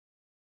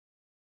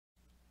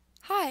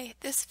Hi,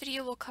 this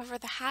video will cover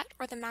the hat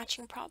or the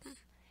matching problem.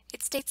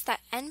 It states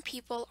that n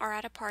people are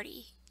at a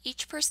party.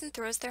 Each person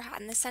throws their hat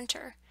in the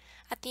center.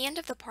 At the end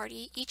of the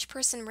party, each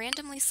person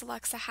randomly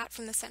selects a hat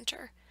from the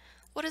center.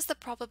 What is the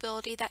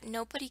probability that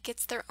nobody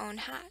gets their own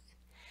hat?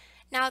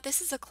 Now,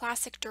 this is a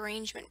classic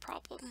derangement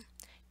problem.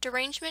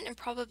 Derangement in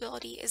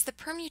probability is the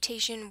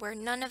permutation where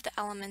none of the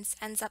elements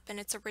ends up in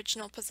its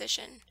original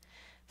position.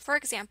 For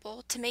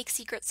example, to make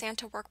Secret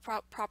Santa work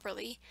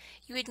properly,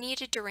 you would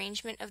need a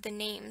derangement of the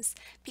names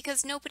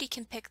because nobody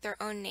can pick their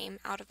own name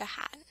out of a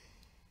hat.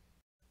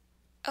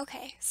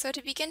 Okay, so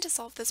to begin to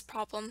solve this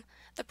problem,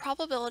 the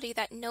probability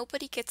that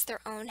nobody gets their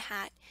own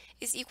hat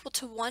is equal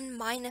to 1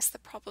 minus the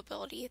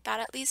probability that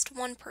at least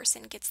one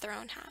person gets their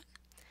own hat.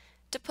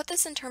 To put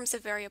this in terms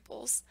of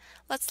variables,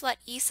 let's let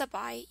e sub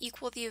I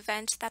equal the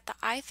event that the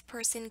ith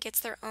person gets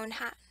their own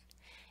hat.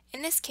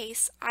 In this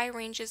case, I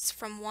ranges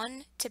from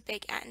 1 to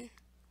big N.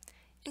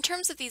 In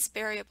terms of these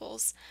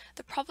variables,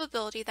 the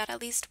probability that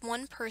at least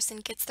one person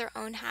gets their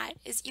own hat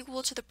is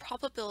equal to the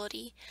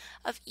probability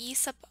of e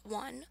sub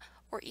 1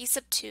 or e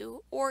sub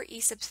 2 or e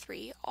sub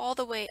 3 all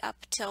the way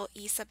up till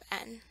e sub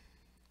n.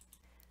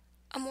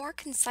 A more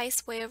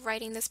concise way of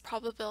writing this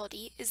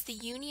probability is the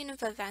union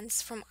of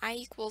events from I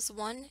equals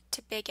 1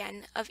 to big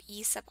N of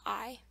e sub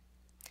I.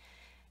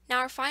 Now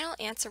our final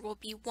answer will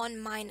be 1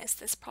 minus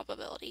this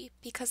probability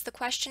because the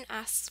question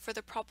asks for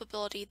the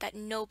probability that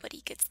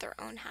nobody gets their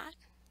own hat.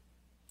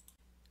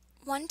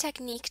 One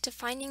technique to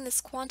finding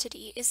this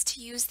quantity is to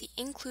use the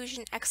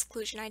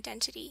inclusion-exclusion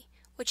identity,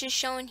 which is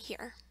shown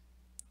here.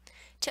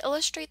 To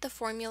illustrate the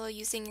formula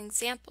using an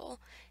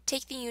example,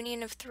 take the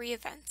union of three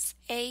events,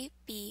 A,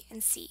 B,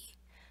 and C.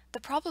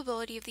 The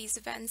probability of these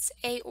events,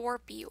 A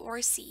or B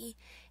or C,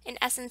 in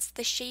essence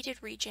the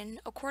shaded region,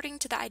 according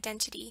to the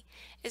identity,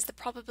 is the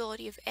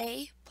probability of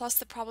A plus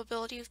the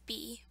probability of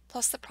B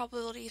plus the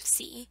probability of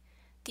C,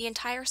 the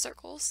entire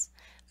circles,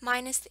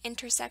 minus the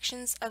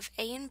intersections of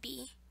A and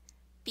B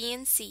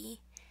and C,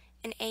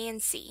 and A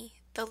and C,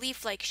 the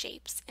leaf-like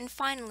shapes, and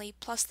finally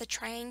plus the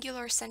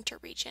triangular center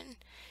region,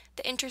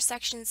 the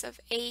intersections of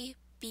A,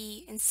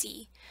 B, and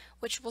C,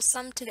 which will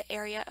sum to the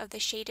area of the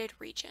shaded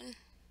region.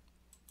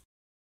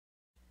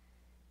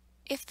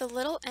 If the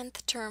little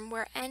nth term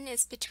where n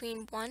is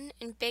between 1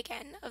 and big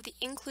N of the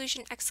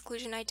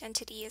inclusion-exclusion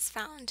identity is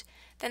found,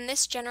 then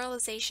this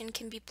generalization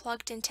can be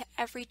plugged into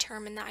every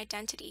term in the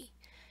identity.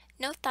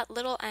 Note that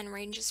little n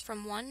ranges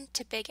from 1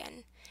 to big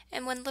N,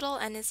 and when little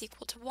n is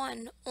equal to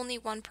 1, only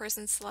one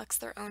person selects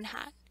their own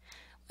hat.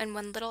 And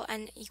when little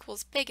n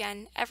equals big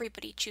N,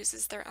 everybody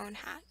chooses their own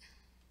hat.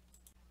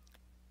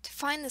 To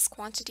find this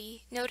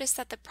quantity, notice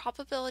that the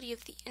probability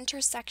of the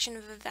intersection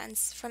of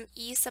events from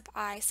e sub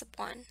I sub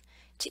 1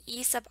 to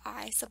e sub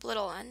I sub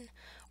little n,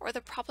 or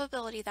the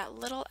probability that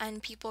little n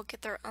people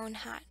get their own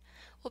hat,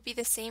 will be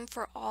the same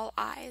for all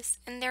i's,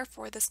 and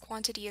therefore this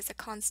quantity is a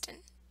constant.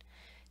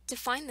 To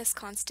find this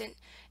constant,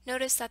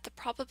 notice that the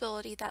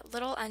probability that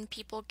little n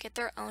people get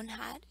their own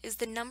hat is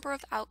the number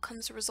of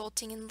outcomes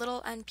resulting in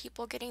little n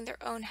people getting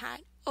their own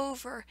hat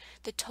over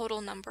the total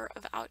number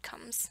of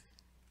outcomes.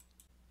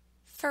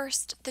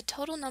 First, the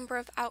total number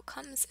of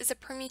outcomes is a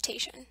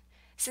permutation.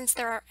 Since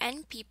there are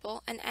n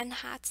people and n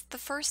hats, the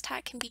first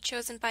hat can be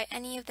chosen by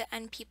any of the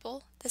n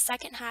people, the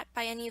second hat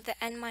by any of the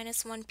n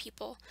minus 1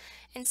 people,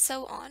 and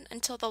so on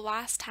until the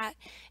last hat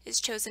is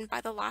chosen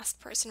by the last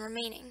person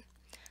remaining.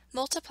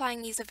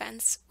 Multiplying these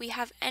events, we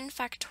have n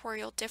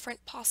factorial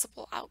different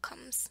possible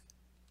outcomes.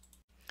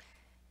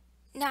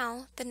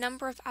 Now, the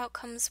number of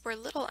outcomes where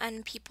little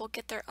n people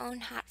get their own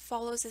hat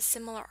follows a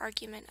similar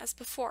argument as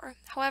before.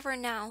 However,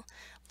 now,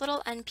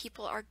 little n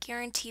people are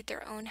guaranteed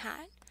their own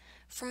hat.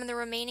 From the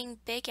remaining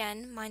big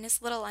N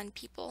minus little n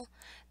people,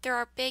 there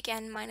are big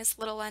N minus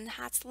little n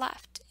hats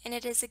left, and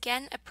it is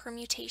again a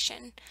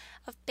permutation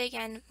of big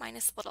N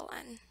minus little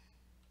n.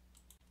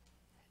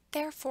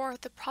 Therefore,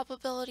 the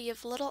probability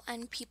of little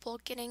n people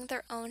getting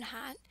their own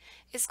hat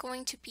is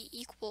going to be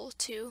equal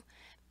to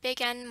big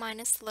N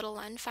minus little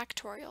n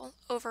factorial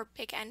over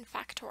big N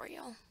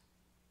factorial.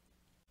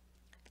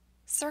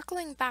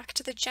 Circling back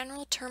to the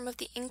general term of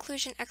the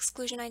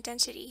inclusion-exclusion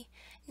identity,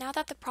 now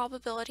that the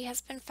probability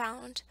has been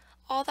found,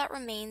 all that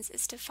remains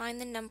is to find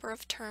the number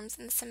of terms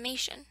in the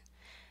summation.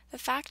 The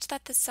fact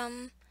that the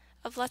sum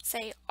of, let's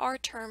say, r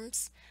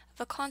terms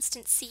of a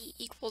constant c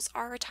equals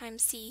r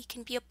times c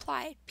can be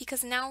applied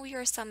because now we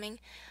are summing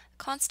a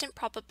constant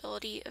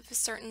probability of a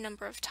certain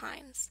number of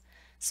times.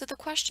 So the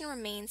question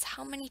remains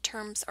how many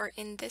terms are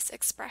in this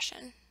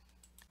expression.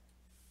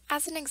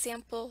 As an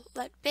example,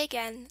 let big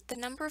N, the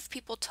number of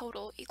people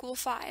total, equal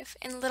 5,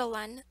 and little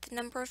n, the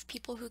number of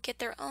people who get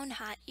their own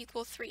hat,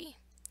 equal 3.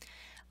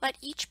 Let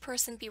each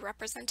person be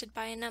represented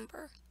by a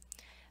number.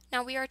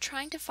 Now we are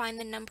trying to find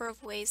the number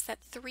of ways that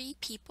 3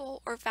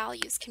 people or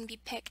values can be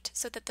picked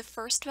so that the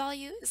first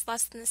value is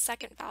less than the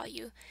second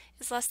value,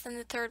 is less than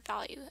the third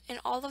value,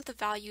 and all of the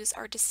values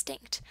are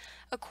distinct,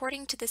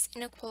 according to this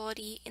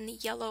inequality in the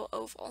yellow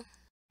oval.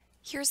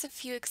 Here's a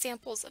few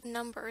examples of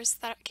numbers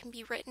that can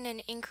be written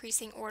in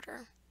increasing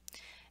order.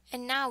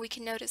 And now we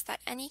can notice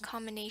that any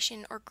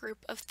combination or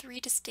group of three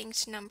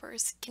distinct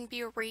numbers can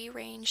be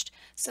rearranged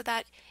so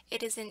that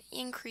it is in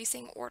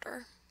increasing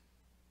order.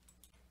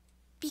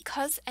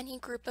 Because any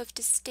group of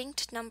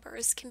distinct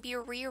numbers can be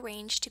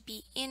rearranged to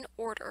be in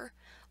order,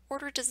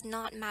 order does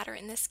not matter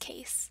in this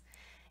case.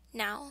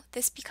 Now,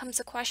 this becomes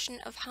a question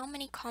of how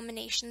many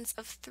combinations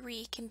of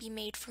 3 can be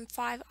made from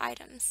 5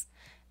 items.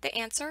 The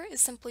answer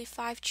is simply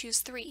 5 choose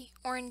 3,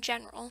 or in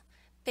general,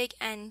 big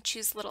N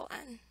choose little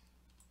n.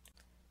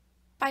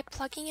 By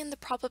plugging in the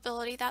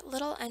probability that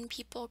little n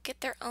people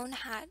get their own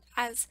hat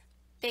as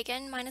big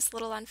N minus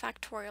little n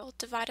factorial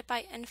divided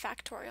by n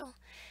factorial,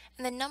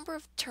 and the number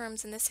of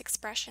terms in this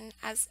expression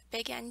as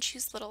big N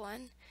choose little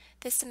n,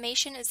 the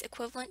summation is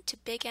equivalent to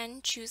big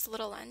N choose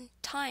little n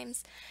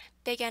times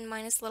big N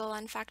minus little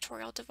n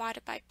factorial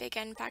divided by big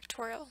N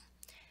factorial.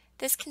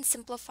 This can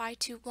simplify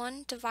to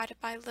 1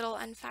 divided by little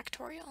n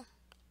factorial.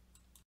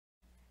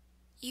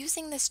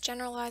 Using this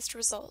generalized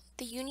result,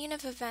 the union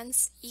of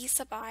events e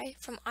sub I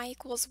from I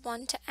equals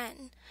 1 to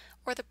n,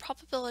 or the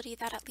probability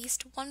that at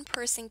least one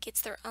person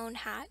gets their own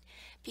hat,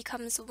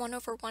 becomes 1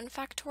 over 1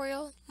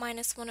 factorial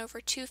minus 1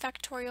 over 2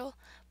 factorial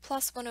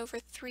plus 1 over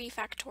 3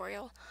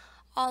 factorial,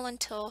 all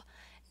until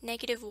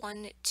negative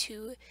 1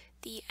 to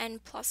the n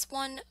plus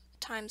 1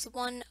 times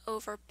 1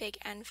 over big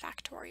N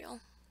factorial.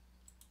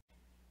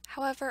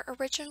 However,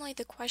 originally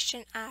the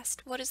question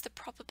asked what is the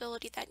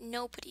probability that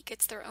nobody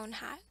gets their own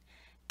hat.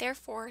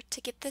 Therefore,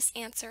 to get this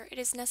answer, it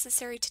is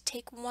necessary to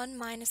take 1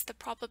 minus the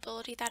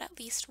probability that at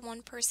least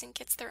one person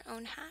gets their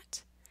own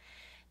hat.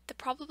 The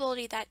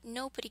probability that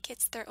nobody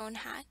gets their own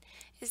hat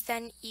is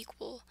then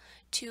equal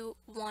to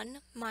 1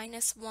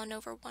 minus 1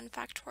 over 1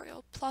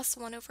 factorial plus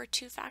 1 over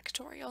 2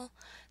 factorial,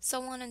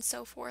 so on and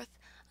so forth,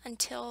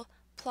 until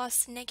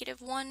plus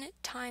negative 1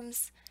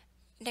 times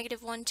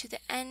negative 1 to the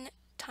n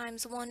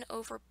times 1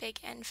 over big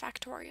N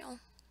factorial.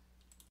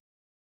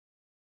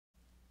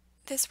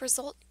 This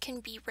result can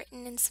be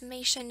written in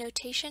summation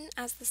notation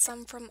as the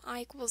sum from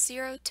I equals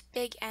 0 to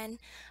big N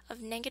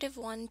of negative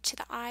 1 to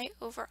the I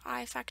over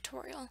I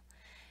factorial.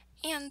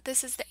 And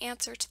this is the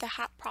answer to the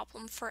hat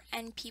problem for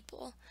n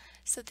people.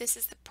 So this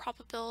is the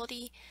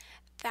probability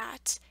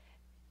that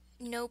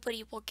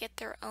nobody will get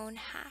their own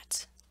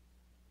hat.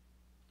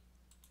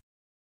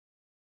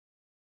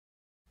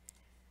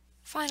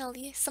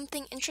 Finally,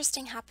 something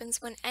interesting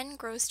happens when n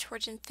grows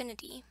towards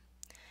infinity.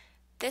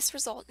 This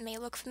result may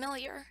look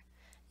familiar.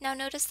 Now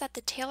notice that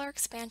the Taylor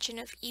expansion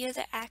of e to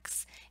the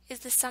x is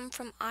the sum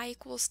from I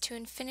equals to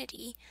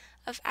infinity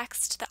of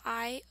x to the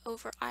I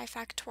over I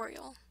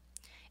factorial.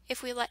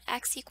 If we let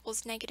x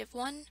equals negative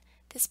 1,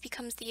 this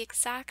becomes the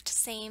exact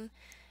same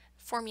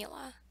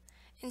formula.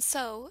 And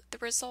so the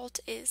result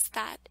is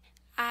that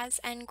as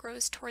n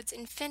grows towards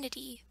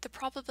infinity, the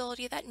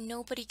probability that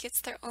nobody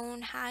gets their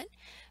own hat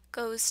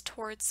goes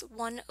towards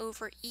 1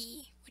 over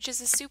e, which is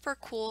a super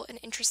cool and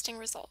interesting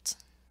result.